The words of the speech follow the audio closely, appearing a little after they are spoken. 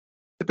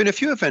been a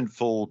few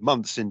eventful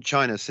months in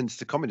China since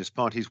the Communist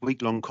Party's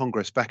week-long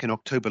Congress back in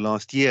October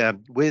last year,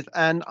 with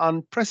an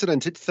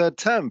unprecedented third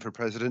term for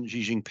President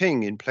Xi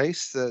Jinping in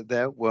place.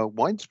 There were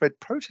widespread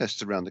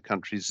protests around the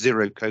country's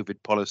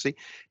zero-COVID policy,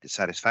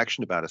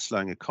 dissatisfaction about a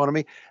slowing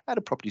economy, and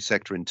a property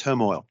sector in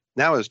turmoil.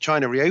 Now, as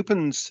China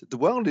reopens, the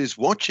world is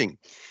watching.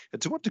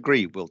 To what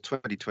degree will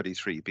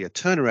 2023 be a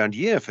turnaround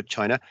year for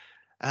China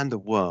and the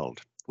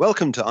world?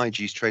 Welcome to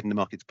IG's Trading the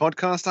Markets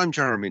podcast. I'm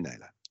Jeremy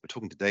Naylor. We're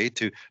talking today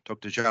to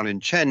Dr.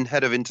 Xiaolin Chen,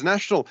 Head of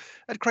International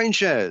at Crane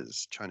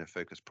Shares.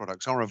 China-focused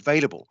products are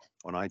available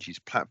on IG's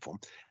platform.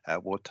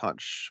 We'll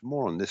touch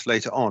more on this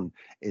later on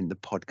in the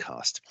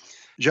podcast.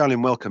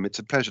 Xiaolin, welcome. It's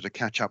a pleasure to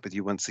catch up with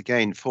you once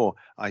again for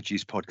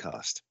IG's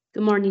podcast.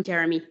 Good morning,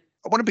 Jeremy.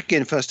 I want to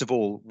begin, first of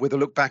all, with a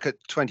look back at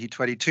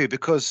 2022,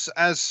 because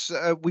as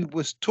we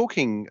was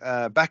talking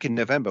back in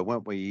November,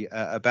 weren't we,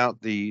 about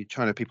the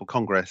China People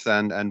Congress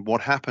and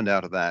what happened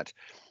out of that.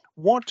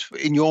 What,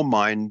 in your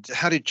mind,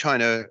 how did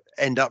China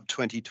end up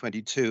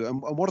 2022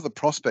 and what are the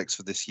prospects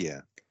for this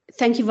year?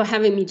 Thank you for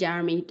having me,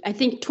 Jeremy. I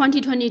think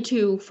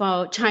 2022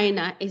 for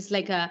China is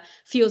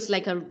feels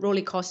like a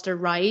roller coaster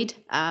ride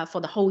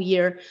for the whole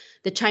year.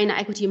 The China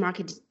equity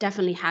market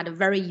definitely had a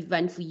very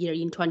eventful year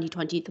in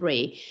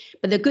 2023.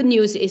 But the good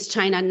news is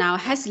China now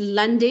has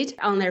landed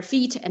on their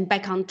feet and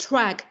back on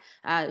track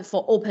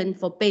for open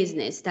for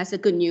business. That's the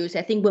good news.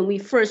 I think when we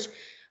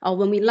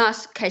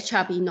last catch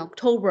up in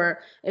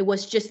October, it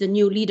was just the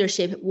new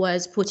leadership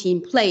was put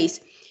in place.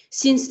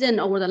 Since then,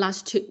 over the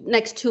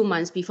next 2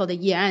 months before the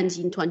year ends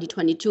in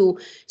 2022,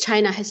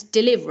 China has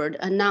delivered,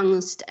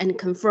 announced, and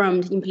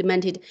confirmed,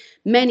 implemented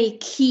many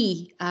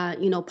key,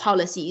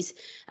 policies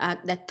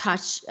that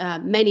touch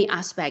many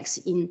aspects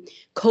in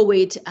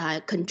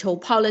COVID control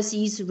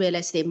policies, real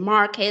estate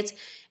markets,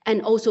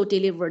 and also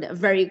delivered a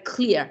very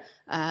clear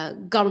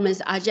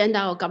government's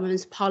agenda or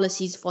government's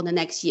policies for the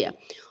next year.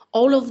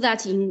 All of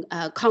that in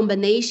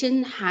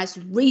combination has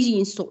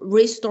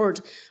restored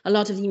a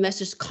lot of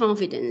investors'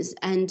 confidence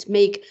and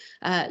make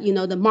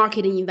the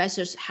market and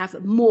investors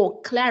have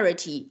more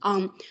clarity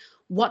on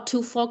what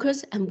to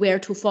focus and where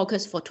to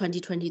focus for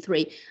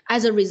 2023.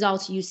 As a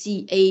result, you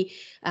see a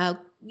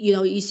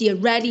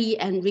rally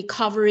and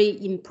recovery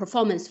in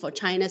performance for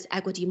China's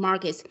equity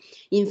markets.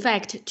 In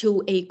fact,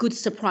 to a good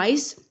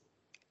surprise,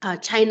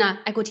 China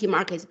equity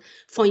markets,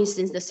 for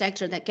instance, the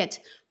sector that gets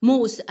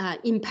most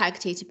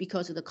impacted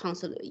because of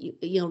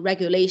the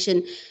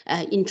regulation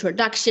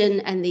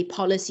introduction and the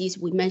policies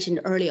we mentioned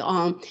earlier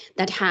on,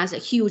 that has a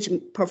huge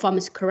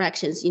performance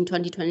corrections in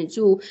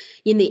 2022.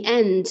 In the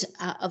end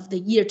of the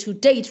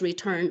year-to-date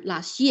return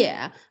last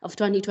year of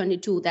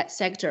 2022, that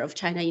sector of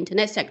China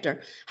internet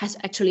sector has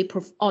actually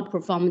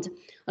outperformed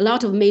a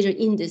lot of major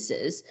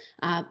indices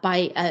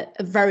by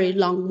a very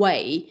long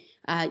way.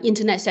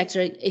 Internet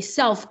sector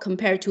itself,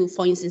 compared to,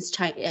 for instance,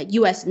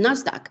 US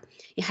Nasdaq,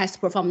 it has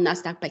performed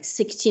Nasdaq by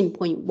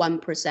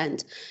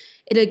 16.1%.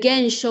 It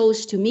again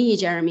shows to me,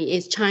 Jeremy,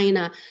 is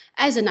China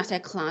as an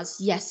asset class.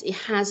 Yes, it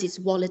has its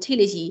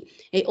volatility.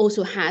 It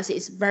also has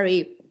its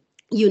very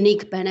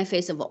unique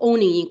benefits of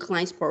owning in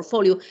clients'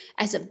 portfolio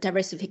as a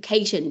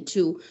diversification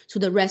to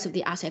the rest of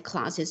the asset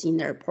classes in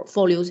their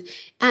portfolios.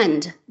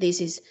 And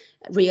this is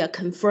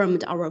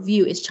reconfirmed our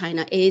view is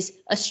China is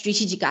a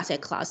strategic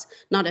asset class,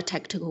 not a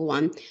tactical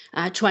one.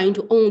 Trying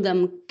to own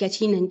them,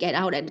 get in and get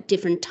out at a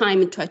different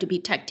time and try to be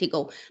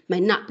tactical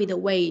might not be the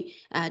way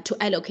to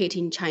allocate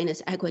in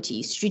China's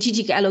equity.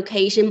 Strategic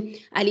allocation,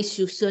 at least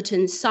to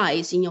certain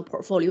size in your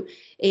portfolio,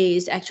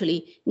 is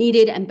actually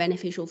needed and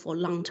beneficial for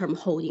long-term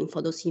holding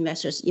for those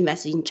investors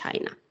invested in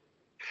China.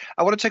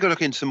 I want to take a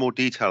look into some more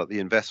detail at the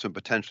investment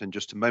potential in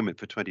just a moment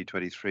for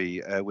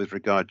 2023 with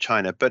regard to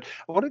China. But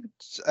I want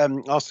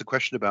to ask the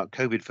question about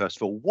COVID first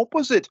of all. What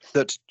was it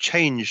that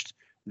changed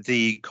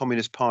the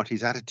Communist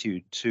Party's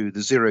attitude to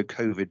the zero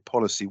COVID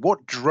policy?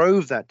 What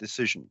drove that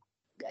decision?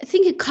 I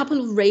think a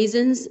couple of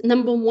reasons.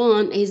 Number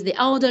one is the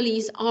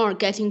elderlies are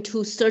getting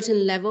to a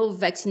certain level of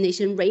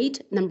vaccination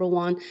rate, number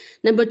one.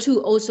 Number two,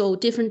 also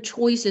different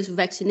choices of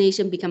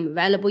vaccination become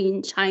available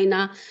in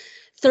China.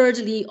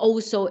 Thirdly,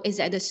 also is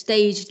at a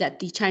stage that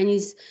the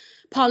Chinese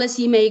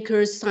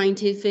policymakers,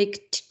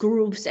 scientific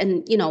groups,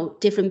 and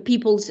different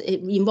peoples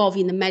involved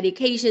in the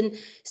medication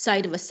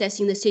side of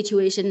assessing the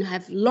situation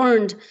have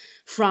learned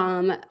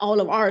from all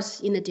of us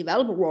in the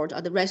developed world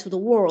or the rest of the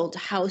world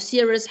how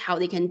serious, how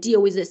they can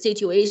deal with the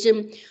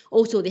situation.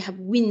 Also, they have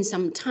won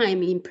some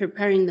time in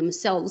preparing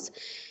themselves.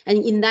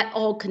 And in that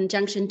all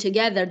conjunction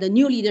together, the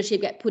new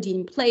leadership get put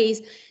in place.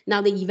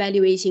 Now they're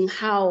evaluating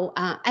how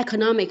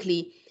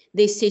economically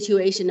this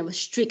situation of a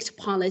strict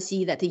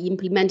policy that they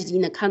implemented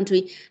in the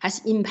country has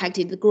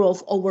impacted the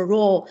growth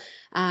overall.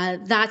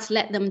 That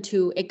led them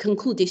to a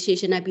conclude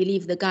decision. I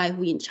believe the guy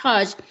who in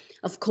charge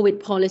of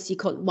COVID policy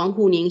called Wang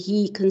Huning,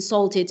 he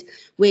consulted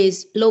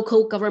with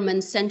local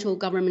government, central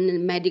government,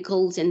 and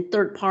medicals and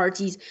third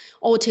parties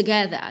all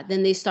together.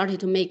 Then they started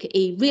to make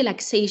a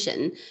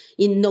relaxation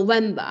in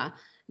November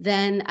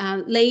Then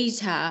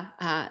later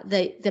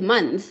the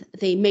month,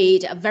 they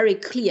made a very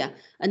clear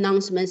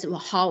announcements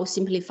of how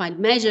simplified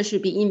measures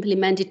should be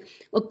implemented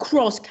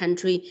across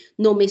country,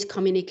 no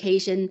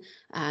miscommunication,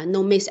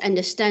 no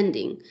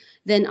misunderstanding.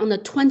 Then on the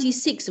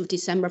 26th of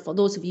December, for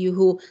those of you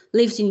who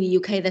lives in the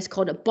UK, that's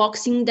called a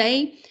Boxing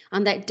Day.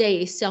 On that day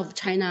itself,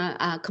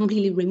 China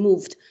completely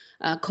removed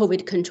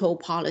COVID control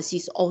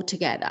policies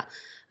altogether.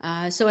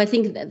 So I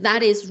think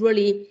that is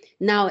really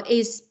now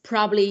is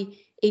probably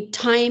a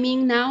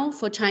timing now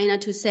for China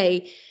to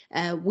say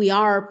we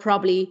are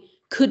probably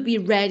could be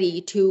ready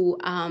to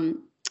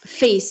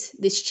face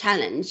this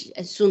challenge.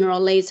 Sooner or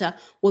later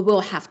we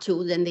will have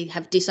to. Then they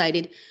have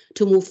decided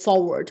to move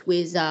forward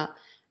with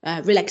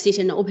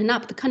relaxation and open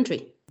up the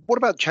country. What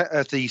about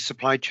the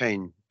supply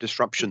chain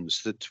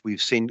disruptions that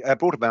we've seen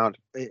brought about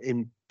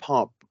in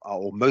part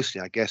or mostly,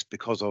 I guess,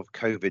 because of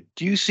COVID?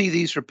 Do you see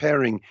these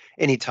repairing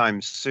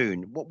anytime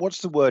soon?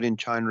 What's the word in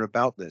China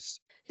about this?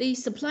 The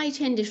supply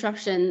chain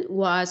disruption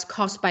was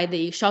caused by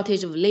the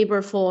shortage of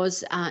labor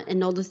force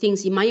and other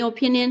things. In my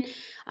opinion,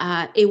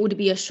 it would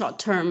be a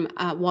short-term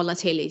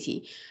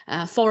volatility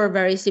for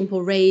very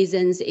simple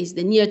reasons. Is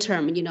the near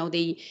term,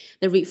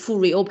 the full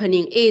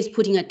reopening is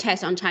putting a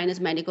test on China's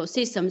medical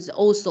systems.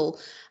 Also,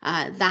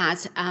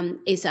 that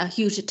is a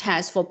huge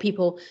test for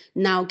people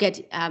now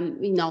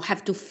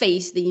have to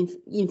face the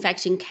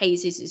infection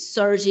cases is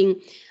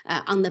surging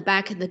on the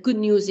back. The good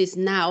news is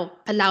now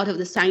a lot of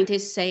the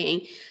scientists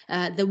saying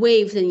the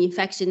wave and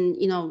infection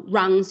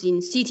runs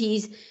in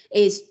cities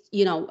is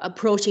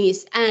approaching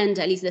its end.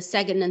 At least the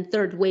second and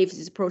third waves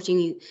is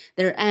approaching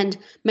their end.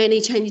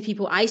 Many Chinese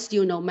people I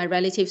still know, my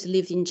relatives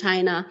lived in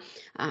China.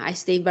 I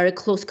stay very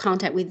close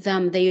contact with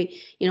them. They,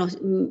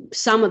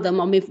 some of them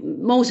or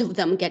most of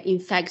them get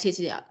infected.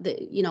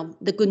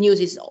 The good news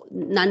is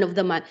none of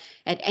them are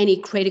at any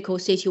critical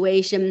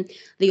situation.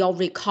 They all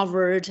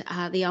recovered.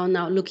 They are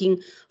now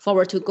looking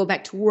forward to go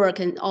back to work,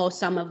 and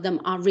some of them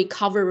are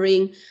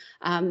recovering.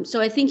 So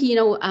I think,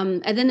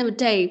 at the end of the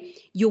day,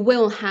 you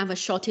will have a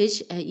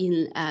shortage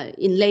in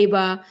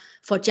labor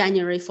for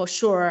January for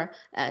sure.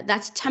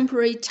 That's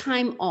temporary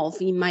time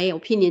off, in my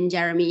opinion,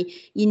 Jeremy,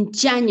 in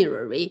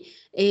January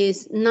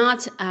is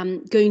not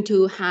going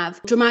to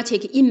have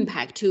dramatic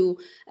impact to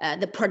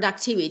the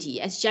productivity,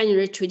 as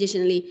January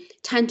traditionally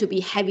tend to be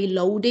heavy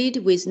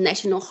loaded with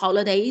national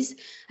holidays.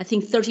 I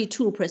think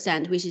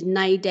 32%, which is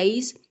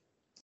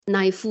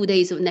 9 full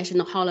days of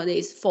national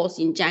holidays falls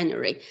in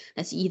January.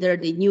 That's either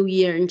the New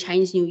Year and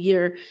Chinese New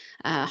Year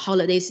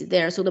holidays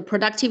there. So the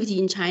productivity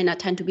in China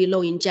tend to be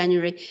low in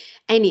January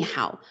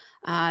anyhow.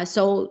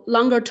 So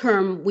longer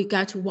term, we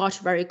got to watch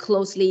very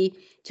closely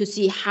to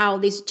see how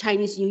this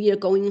Chinese New Year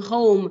going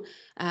home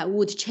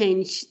would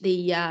change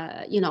the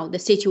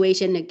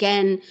situation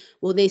again.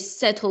 Will they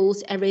settle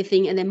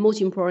everything? And then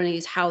most importantly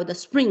is how the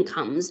spring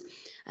comes.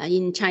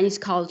 In Chinese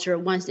culture,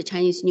 once the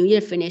Chinese New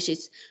Year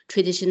finishes,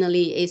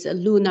 traditionally is a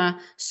lunar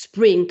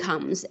spring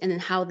comes, and then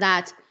how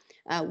that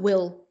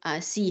will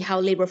see how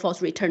labor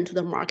force return to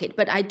the market.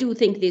 But I do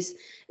think this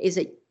is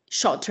a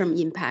short-term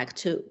impact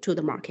to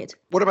the market.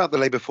 What about the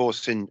labor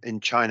force in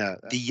China,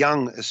 the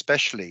young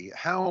especially?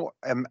 How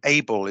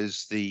able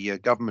is the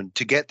government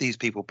to get these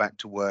people back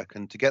to work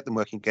and to get them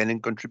working again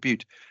and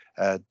contribute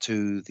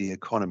to the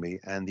economy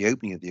and the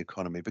opening of the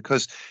economy?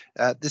 Because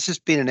this has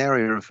been an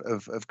area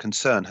of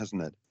concern,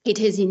 hasn't it? It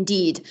is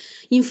indeed.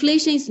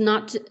 Inflation is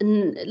not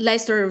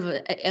lesser of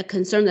a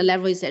concern. The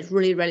level is at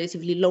really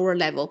relatively lower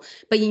level,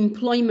 but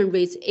employment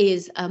rates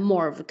is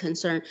more of a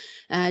concern.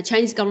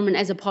 Chinese government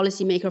as a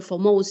policymaker, for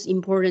most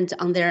important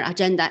on their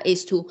agenda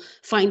is to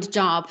find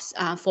jobs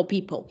for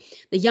people.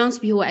 The young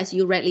people, as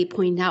you rightly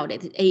point out,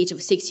 at the age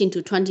of 16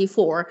 to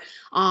 24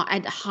 are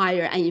at a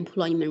higher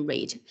unemployment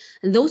rate.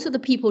 And those are the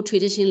people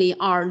traditionally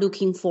are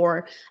looking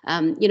for,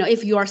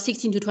 if you are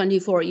 16 to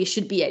 24, you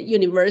should be at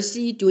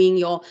university doing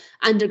your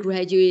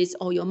undergraduates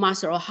or your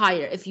master or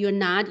higher. If you're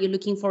not, you're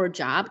looking for a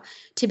job.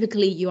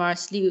 Typically, you are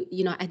still,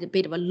 at a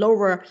bit of a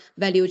lower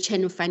value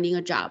chain of finding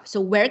a job.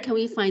 So where can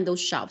we find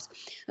those jobs?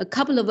 A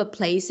couple of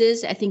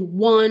places. I think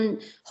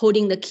one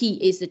holding the key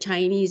is the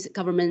Chinese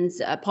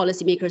government's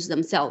policymakers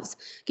themselves.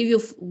 Give you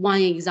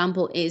one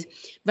example is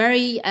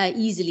very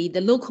easily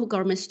the local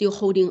government still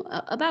holding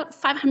about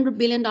 $500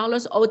 billion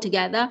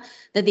altogether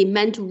that they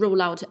meant to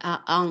roll out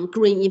on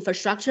green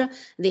infrastructure.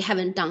 They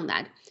haven't done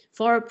that.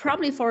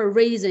 Probably for a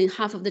reason,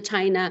 half of the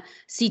China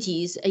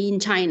cities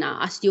in China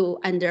are still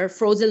under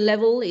frozen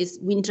level. Is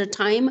winter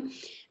time.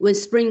 When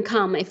spring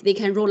comes, if they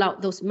can roll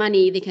out those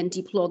money, they can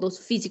deploy those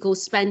physical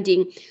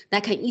spending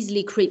that can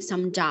easily create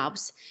some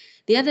jobs.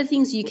 The other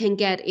things you can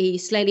get a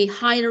slightly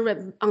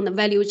higher on the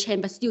value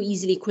chain, but still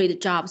easily create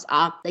jobs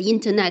are the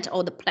internet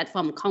or the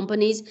platform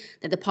companies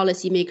that the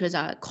policymakers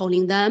are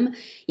calling them.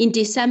 In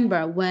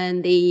December,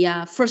 when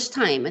the first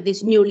time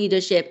this new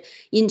leadership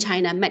in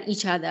China met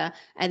each other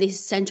at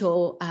this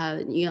central,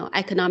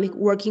 economic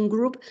working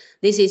group,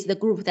 this is the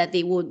group that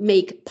they would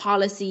make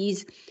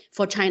policies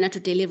for China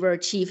to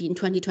achieve in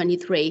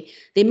 2023.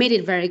 They made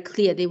it very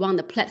clear they want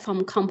the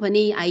platform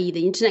company, i.e.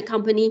 the internet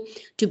company,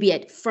 to be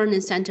at front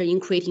and center in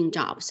creating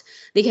jobs.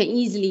 They can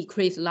easily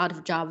create a lot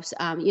of jobs,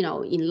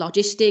 in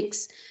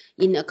logistics,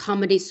 in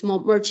accommodate small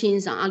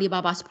merchants on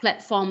Alibaba's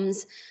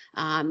platforms,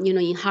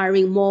 in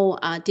hiring more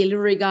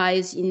delivery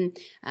guys in,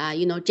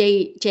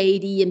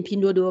 JD and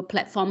Pinduoduo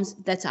platforms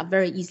that are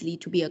very easily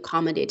to be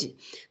accommodated.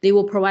 They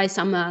will provide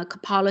some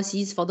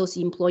policies for those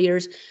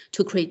employers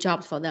to create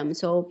jobs for them.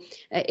 So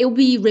it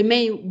will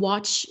remain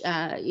watch,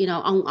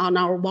 on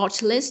our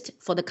watch list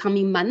for the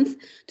coming month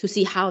to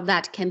see how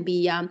that can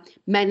be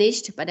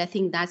managed. But I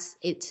think that's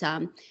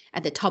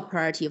at the top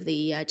priority of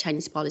the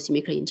Chinese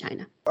policymaker in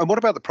China. And what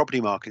about the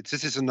property markets?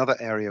 This is another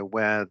area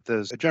where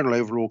there's a general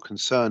overall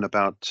concern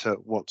about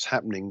what's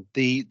happening.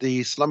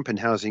 The slump in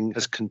housing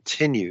has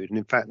continued. And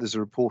in fact, there's a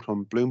report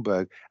on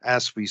Bloomberg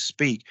as we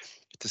speak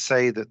to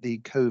say that the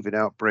COVID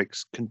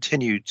outbreaks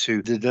continue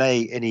to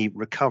delay any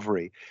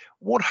recovery.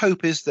 What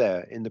hope is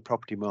there in the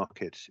property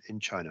market in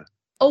China?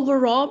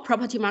 Overall,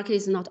 property market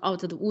is not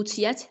out of the woods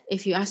yet.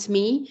 If you ask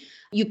me,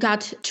 you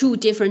got two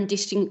different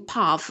distinct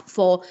paths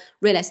for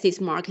real estate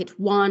market.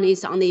 One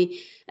is on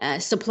the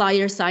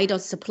supplier side or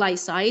supply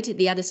side.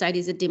 The other side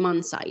is the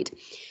demand side.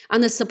 On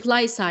the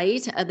supply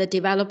side, the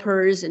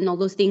developers and all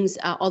those things,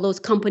 all those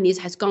companies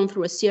has gone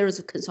through a series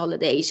of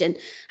consolidation.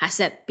 Has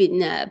that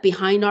been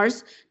behind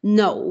us?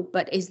 No,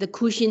 but is the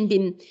cushion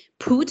been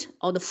put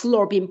or the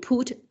floor being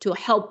put to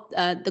help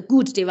the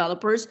good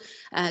developers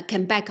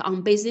come back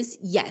on business?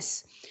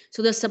 Yes.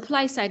 So the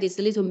supply side is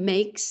a little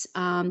mix.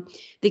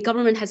 The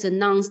government has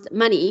announced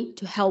money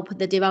to help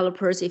the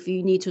developers if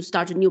you need to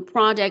start a new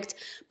project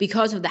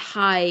because of the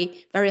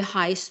very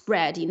high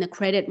spread in the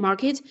credit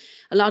market.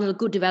 A lot of the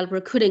good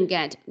developers couldn't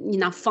get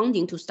enough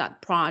funding to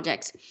start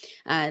projects.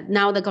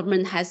 Now the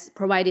government has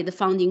provided the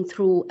funding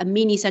through a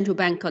mini central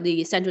bank called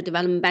the Central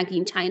Development Bank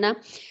in China.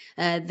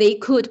 They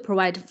could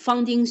provide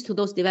fundings to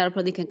those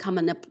developers. They can come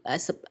and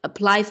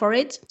apply for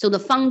it. So the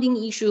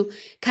funding issue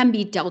can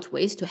be dealt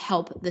with to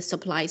help the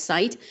supply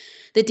side.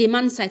 The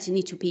demand side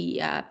need to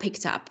be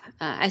picked up.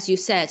 As you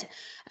said,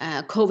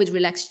 COVID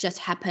relax just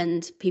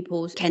happened.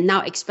 People can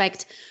now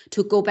expect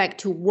to go back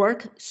to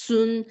work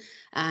soon.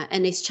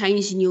 And it's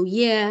Chinese New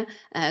Year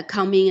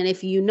coming. And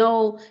if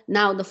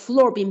now the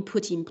floor being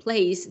put in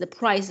place, the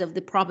price of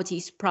the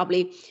properties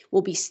probably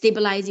will be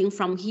stabilizing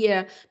from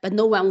here, but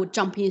no one will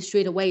jump in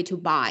straight away to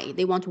buy.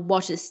 They want to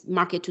watch this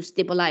market to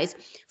stabilize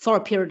for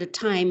a period of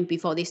time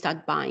before they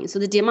start buying. So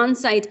the demand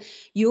side,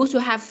 you also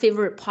have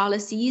favorite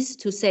policies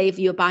to say if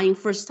you're buying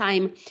first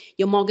time,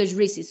 your mortgage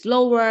risk is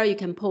lower, you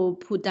can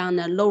put down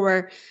a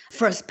lower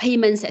first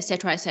payments,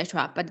 etc.,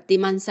 etc. But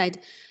demand side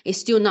is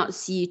still not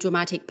see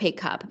dramatic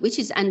pickup, which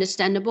is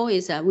understandable.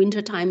 It's a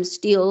winter time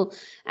still,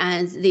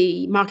 and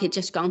the market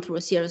just gone through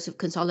a series of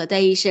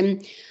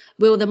consolidation.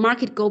 Will the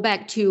market go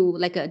back to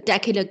like a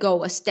decade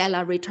ago, a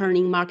stellar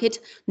returning market?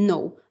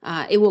 No,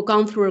 it will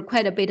go through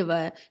quite a bit of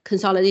a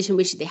consolidation,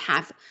 which they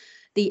have.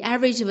 The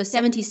average of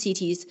 70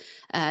 cities,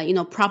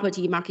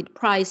 property market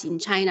price in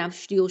China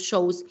still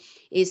shows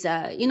is,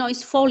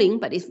 it's falling,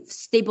 but it's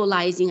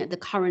stabilizing at the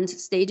current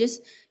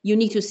stages. You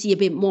need to see a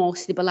bit more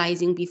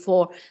stabilizing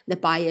before the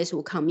buyers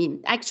will come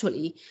in.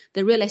 Actually,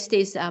 the real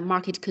estate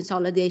market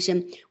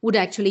consolidation would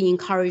actually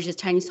encourage the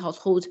Chinese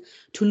households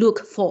to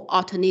look for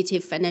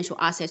alternative financial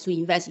assets to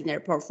invest in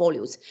their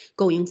portfolios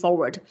going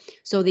forward.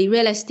 So the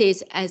real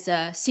estate as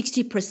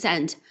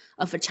 60%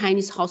 of a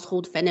Chinese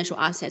household financial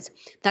assets,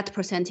 that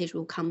percentage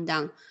will come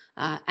down.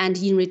 And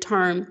in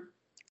return,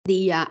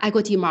 the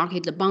equity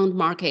market, the bond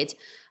market,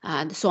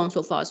 so on and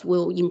so forth,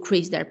 will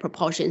increase their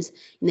proportions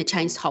in the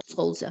Chinese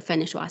households'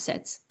 financial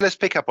assets. Let's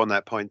pick up on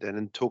that point then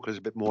and talk a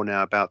little bit more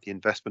now about the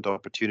investment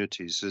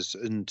opportunities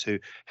into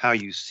how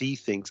you see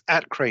things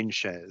at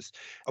KraneShares.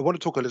 I want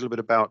to talk a little bit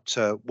about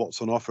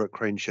what's on offer at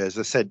KraneShares. As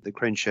I said, the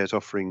KraneShares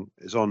offering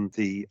is on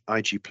the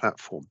IG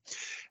platform.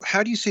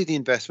 How do you see the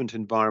investment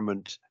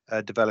environment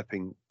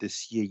developing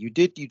this year? You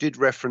did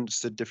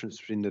reference the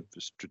difference between the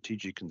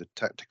strategic and the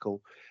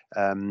tactical,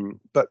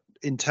 but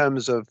in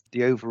terms of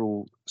the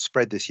overall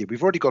spread this year,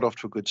 we've already got off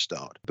to a good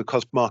start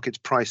because markets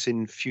price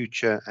in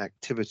future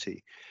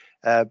activity.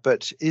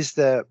 But is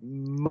there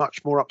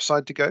much more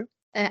upside to go?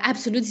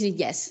 Absolutely,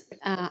 yes.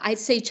 I'd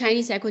say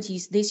Chinese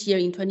equities this year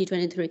in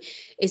 2023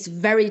 is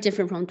very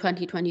different from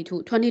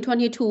 2022.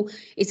 2022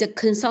 is a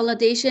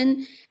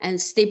consolidation and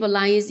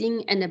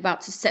stabilizing and about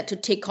to set to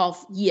take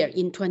off year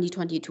in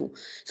 2022.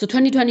 So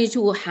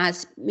 2022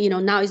 has,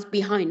 now is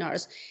behind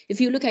us. If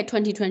you look at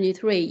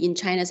 2023 in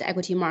China's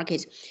equity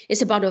market,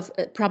 it's about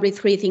probably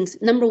three things.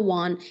 Number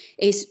one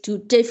is to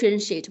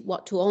differentiate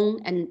what to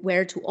own and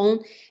where to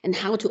own and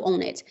how to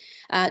own it.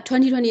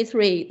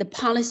 2023, the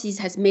policies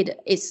has made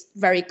its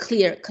very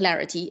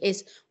clarity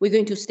is we're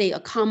going to stay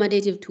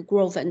accommodative to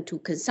growth and to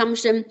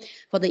consumption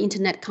for the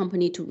internet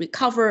company to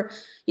recover.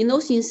 In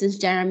those instances,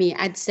 Jeremy,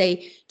 I'd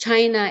say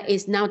China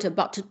is now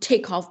about to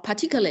take off,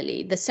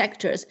 particularly the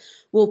sectors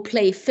will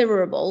play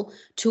favorable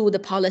to the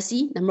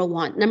policy, number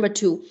one. Number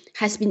two,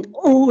 has been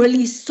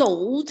overly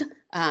sold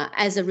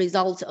as a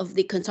result of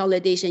the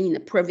consolidation in the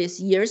previous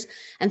years.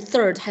 And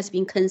third, has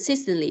been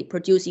consistently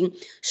producing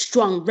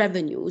strong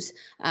revenues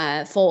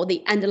for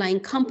the underlying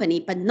company,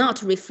 but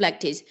not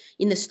reflected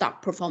in the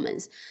stock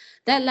performance.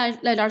 That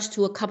led us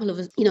to a couple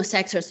of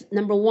sectors.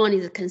 Number one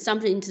is the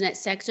consumption internet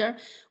sector,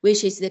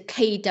 which is the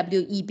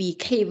KWEB,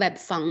 KWEB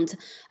fund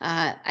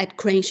at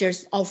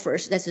CraneShares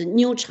offers. That's a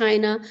new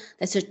China.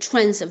 That's a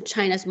trend of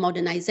China's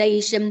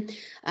modernization.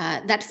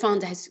 That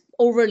fund has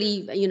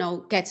overly,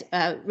 get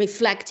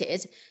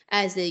reflected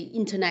as the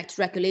internet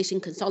regulation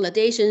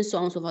consolidation, so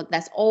on and so forth.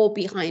 That's all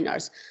behind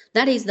us.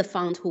 That is the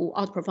fund who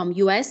outperform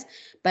US,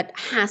 but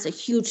has a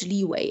huge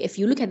leeway. If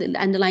you look at the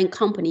underlying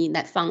company in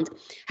that fund,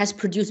 has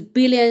produced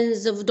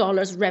billions of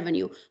dollars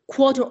revenue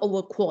quarter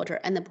over quarter,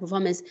 and the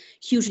performance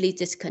hugely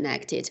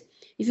disconnected.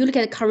 If you look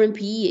at the current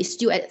PE, it's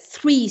still at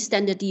 3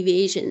 standard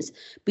deviations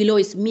below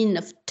its mean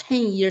of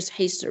 10 years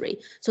history.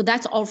 So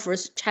that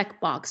offers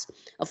checkbox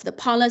of the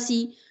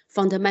policy,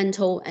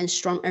 fundamental, and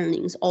strong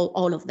earnings,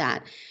 all of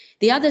that.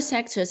 The other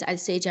sectors, I'd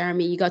say,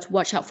 Jeremy, you got to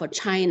watch out for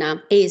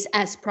China is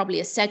as probably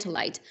a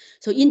satellite.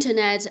 So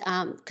internet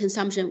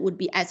consumption would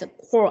be as a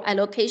core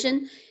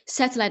allocation.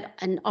 Satellite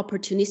and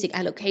opportunistic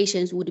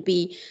allocations would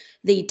be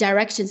the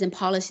directions and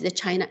policy that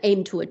China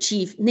aim to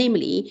achieve,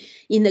 namely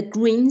in the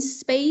green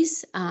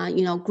space,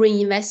 green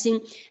investing,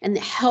 and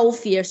the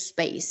healthier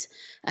space.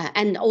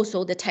 And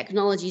also the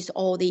technologies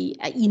or the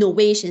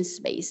innovation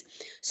space.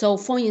 So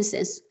for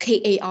instance,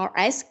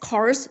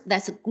 CARS,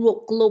 that's a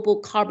global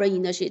carbon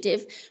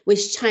initiative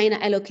with China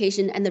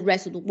allocation and the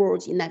rest of the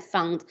world in that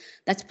fund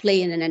that's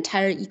playing an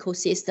entire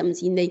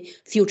ecosystems in the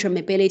future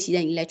mobility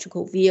and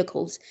electrical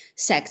vehicles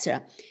sector.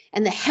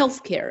 And the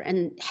healthcare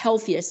and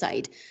healthier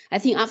side, I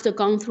think after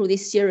going through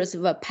this series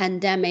of a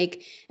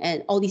pandemic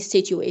and all these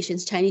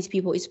situations, Chinese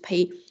people is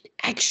pay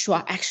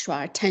extra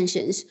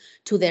attentions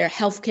to their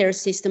healthcare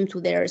system,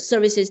 to their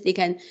services they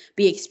can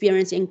be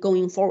experiencing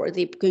going forward.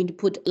 They're going to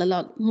put a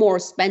lot more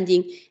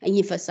spending and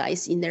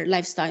emphasize in their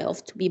lifestyle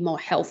to be more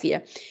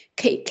healthier.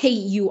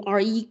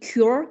 KURE,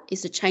 Cure,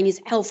 is a Chinese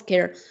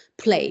healthcare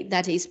play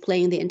that is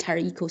playing the entire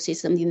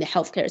ecosystem in the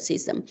healthcare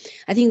system.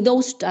 I think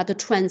those are the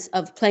trends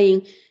of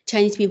playing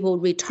Chinese people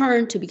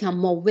return to become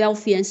more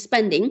wealthy and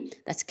spending.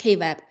 That's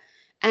KWEB,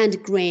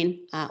 and green,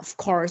 of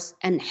course,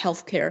 and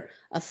healthcare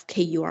of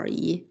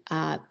KURE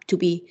to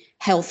be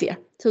healthier.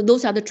 So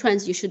those are the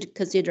trends you should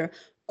consider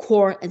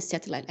core and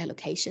satellite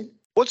allocation.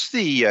 What's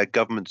the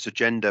government's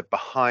agenda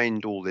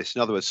behind all this?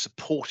 In other words,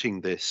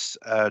 supporting this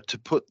to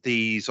put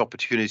these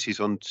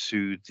opportunities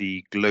onto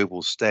the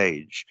global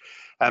stage?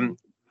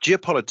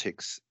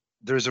 Geopolitics.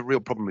 There is a real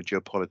problem with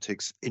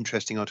geopolitics.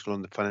 Interesting article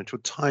on the Financial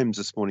Times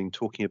this morning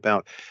talking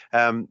about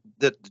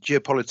that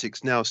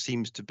geopolitics now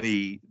seems to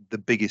be the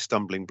biggest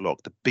stumbling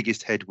block, the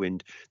biggest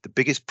headwind, the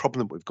biggest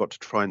problem that we've got to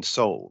try and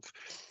solve.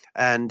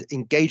 And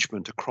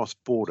engagement across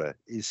border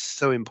is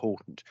so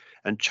important.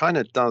 And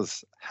China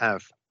does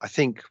have, I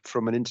think,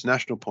 from an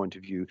international point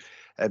of view,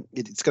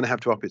 it's going to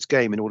have to up its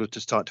game in order to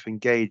start to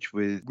engage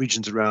with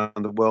regions around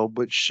the world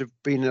which have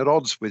been at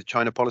odds with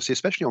China policy,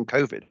 especially on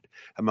COVID,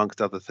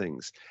 amongst other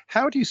things.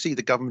 How do you see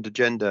the government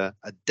agenda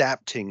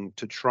adapting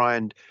to try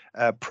and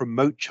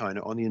promote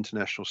China on the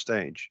international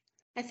stage?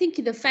 I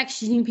think the fact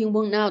Xi Jinping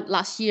went out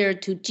last year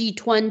to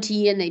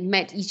G20 and they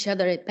met each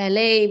other at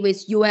Ballet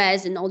with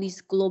US and all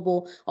these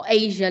global or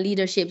Asia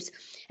leaderships,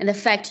 and the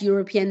fact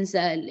Europeans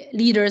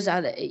leaders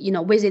are,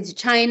 visit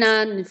China,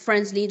 and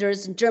French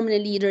leaders and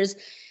German leaders,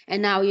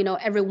 and now,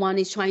 everyone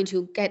is trying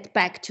to get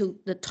back to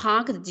the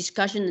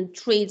discussion and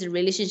trade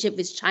relationship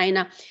with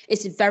China.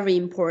 It's very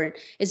important.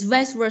 It's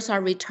vice versa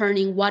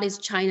returning what is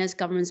China's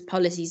government's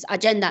policies.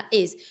 Agenda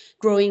is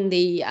growing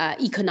the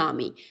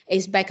economy,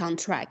 is back on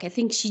track. I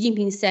think Xi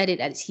Jinping said it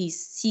at his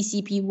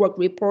CCP work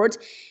report,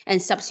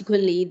 and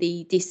subsequently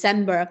the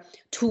December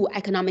 2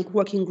 Economic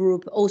Working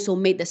Group also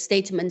made the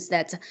statements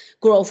that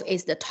growth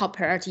is the top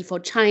priority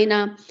for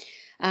China.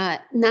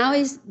 Now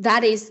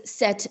that is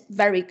set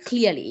very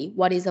clearly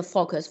what is the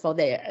focus for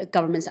the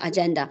government's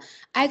agenda.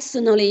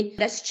 Externally,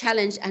 that's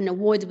challenge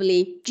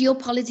unavoidably.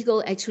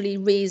 Geopolitical actually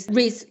raised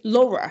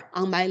lower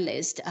on my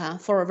list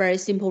for a very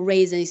simple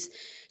reason.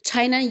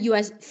 China and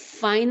US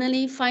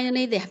finally,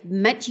 they have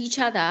met each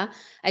other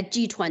at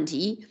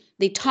G20.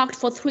 They talked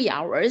for 3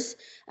 hours,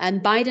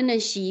 and Biden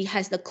and Xi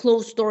has the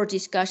closed door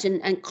discussion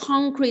and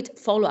concrete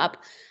follow-up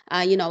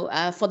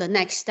for the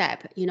next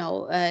step.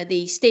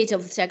 The State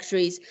of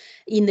Secretaries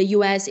in the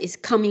US is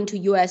coming to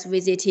US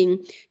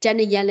visiting.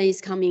 Janet Yellen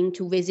is coming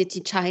to visit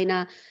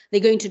China. They're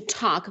going to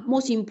talk,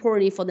 most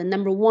importantly, for the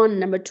number 1,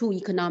 number 2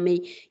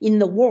 economy in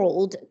the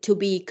world to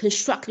be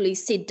constructively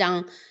sit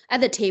down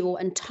at the table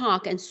and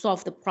talk and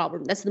solve the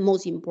problem. That's the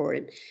most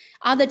important.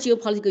 Other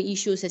geopolitical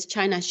issues, as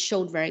China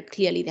showed very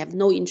clearly, they have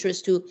no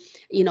interest to,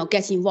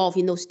 get involved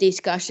in those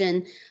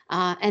discussions.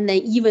 And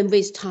then even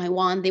with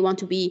Taiwan, they want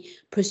to be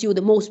pursue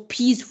the most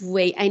peaceful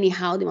way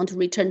anyhow. They want to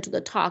return to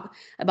the talk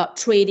about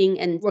trading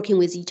and working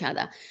with each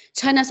other.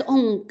 China's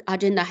own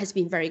agenda has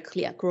been very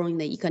clear, growing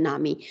the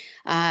economy.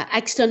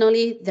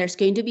 Externally, there's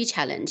going to be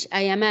challenge.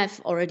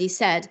 IMF already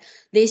said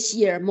this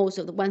year, most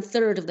of the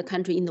 1/3 of the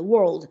country in the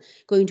world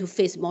going to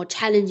face more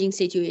challenging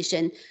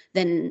situation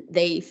than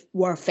they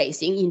were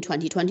facing in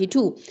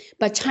 2022.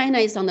 But China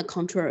is on the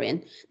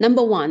contrary.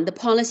 Number one, the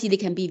policy, they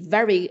can be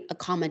very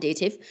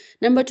accommodative.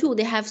 Number two,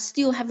 they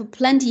still have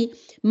plenty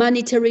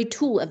monetary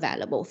tool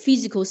available,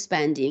 physical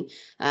spending,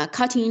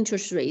 cutting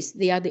interest rates.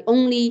 They are the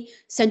only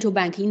central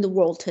bank in the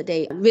world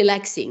today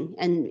relaxing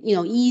and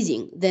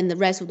easing, then the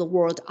rest of the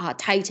world are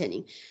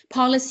tightening.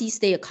 Policy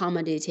stay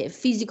accommodative,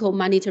 physical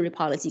monetary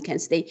policy can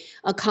stay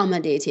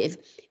accommodative.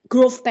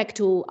 Growth back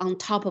to on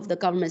top of the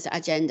government's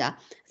agenda.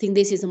 I think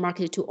this is a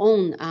market to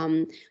own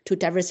to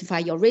diversify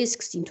your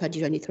risks in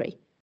 2023.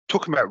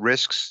 Talking about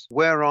risks,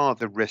 where are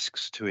the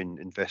risks to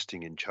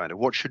investing in China?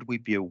 What should we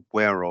be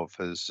aware of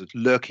as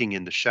lurking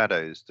in the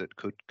shadows that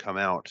could come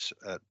out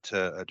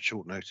at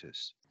short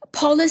notice?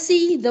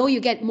 Policy, though,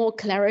 you get more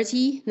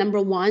clarity,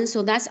 number one.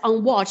 So that's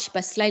on watch,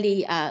 but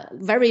slightly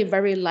very,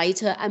 very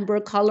lighter amber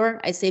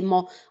color. I say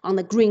more on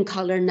the green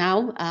color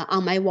now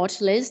on my watch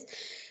list.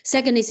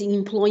 Second is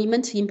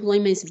employment.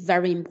 Employment is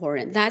very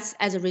important. That's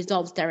as a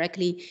result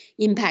directly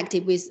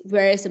impacted with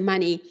where is the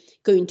money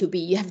going to be.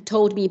 You have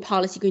told me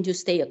policy going to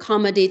stay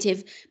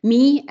accommodative.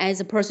 Me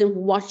as a person who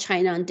watch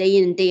China day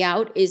in and day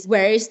out is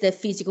where is the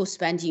physical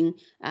spending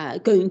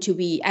going to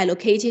be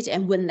allocated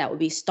and when that will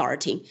be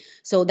starting.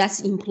 So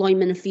that's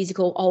employment,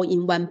 physical, all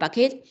in one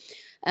bucket.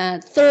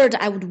 Third,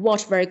 I would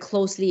watch very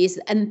closely is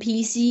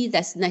NPC,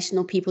 that's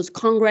National People's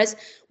Congress,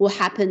 will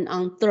happen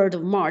on 3rd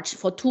of March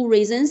for two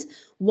reasons.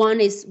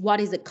 One is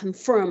what is the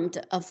confirmed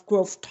of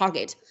growth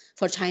target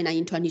for China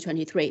in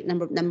 2023,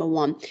 number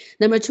one.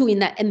 Number two, in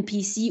that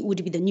NPC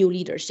would be the new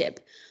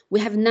leadership. We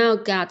have now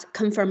got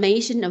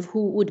confirmation of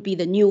who would be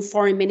the new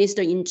foreign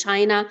minister in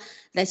China.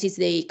 That is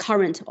the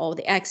current or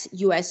the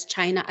ex-US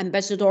China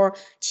ambassador.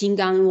 Qin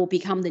Gang will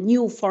become the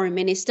new foreign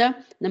minister,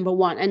 number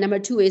one. And number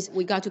two is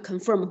we got to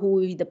confirm who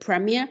will be the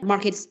premier.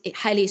 Markets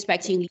highly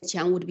expecting Li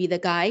Qiang would be the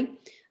guy.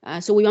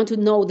 So we want to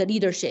know the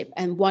leadership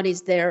and what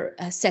is their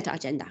set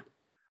agenda.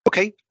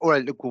 Okay, all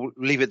right, look, we'll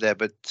leave it there.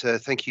 But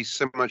thank you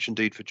so much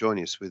indeed for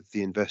joining us with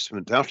the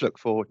investment outlook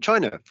for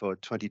China for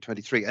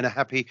 2023 and a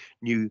happy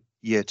new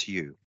year to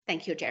you.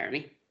 Thank you,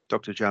 Jeremy.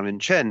 Dr.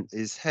 Jialin Chen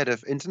is head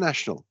of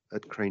international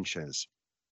at CraneShares.